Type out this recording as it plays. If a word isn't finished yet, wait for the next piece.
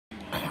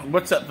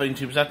What's up, Funny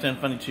Tubers? Out there in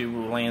Funny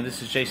Tube land,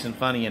 this is Jason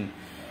Funny, and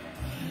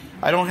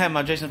I don't have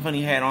my Jason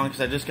Funny hat on because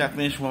I just got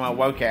finished with my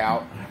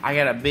workout. I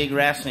got a big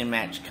wrestling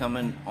match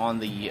coming on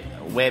the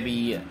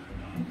Webby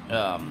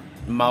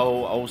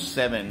Mo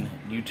 07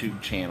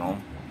 YouTube channel,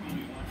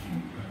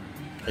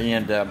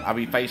 and I'll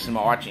be facing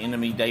my arch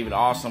enemy David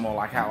Awesome, or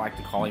like I like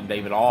to call him,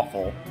 David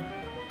Awful.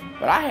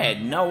 But I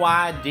had no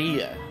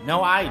idea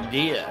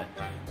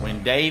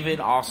when David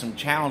Awesome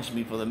challenged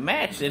me for the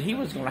match that he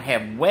was going to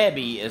have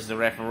Webby as the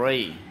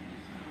referee.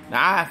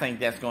 Now, I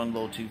think that's going a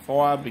little too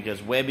far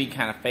because Webby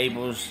kind of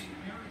favors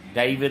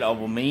David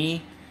over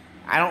me.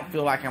 I don't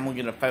feel like I'm going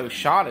to get a fair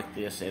shot at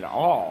this at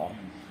all.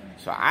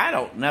 So, I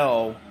don't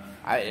know.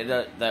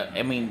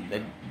 I mean,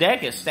 the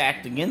deck is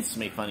stacked against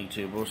me, Funny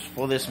Tubers,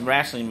 for this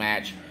wrestling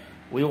match.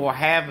 We will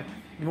have,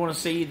 you want to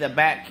see the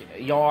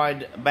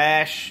Backyard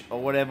Bash or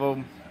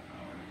whatever,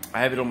 I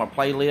have it on my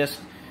playlist.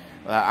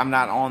 I'm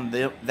not on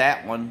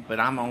that one, but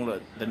I'm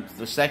on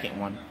the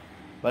second one.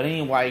 But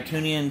anyway,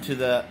 tune in to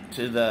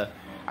the.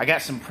 I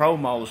got some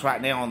promos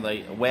right now on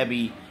the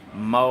Webby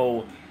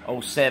Mo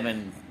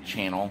 07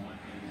 channel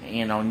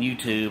and on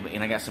YouTube,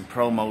 and I got some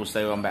promos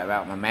there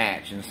about my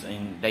match,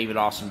 and David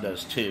Awesome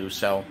does too.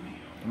 So,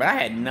 but I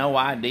had no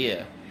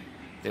idea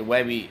that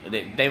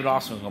David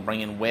Awesome was gonna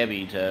bring in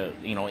Webby to,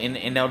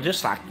 and they'll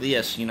just like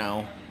this,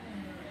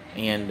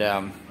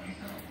 and.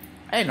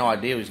 I had no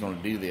idea he was going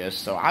to do this,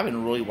 so I've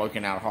been really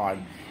working out hard.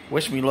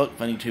 Wish me luck,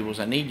 Funny Tubers.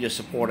 I need your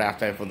support out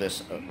there for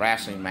this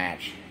wrestling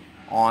match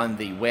on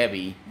the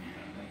Webby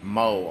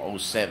Mo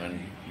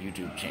 07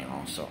 YouTube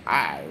channel. So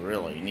I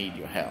really need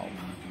your help.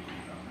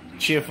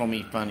 Cheer for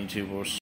me, Funny Tubers.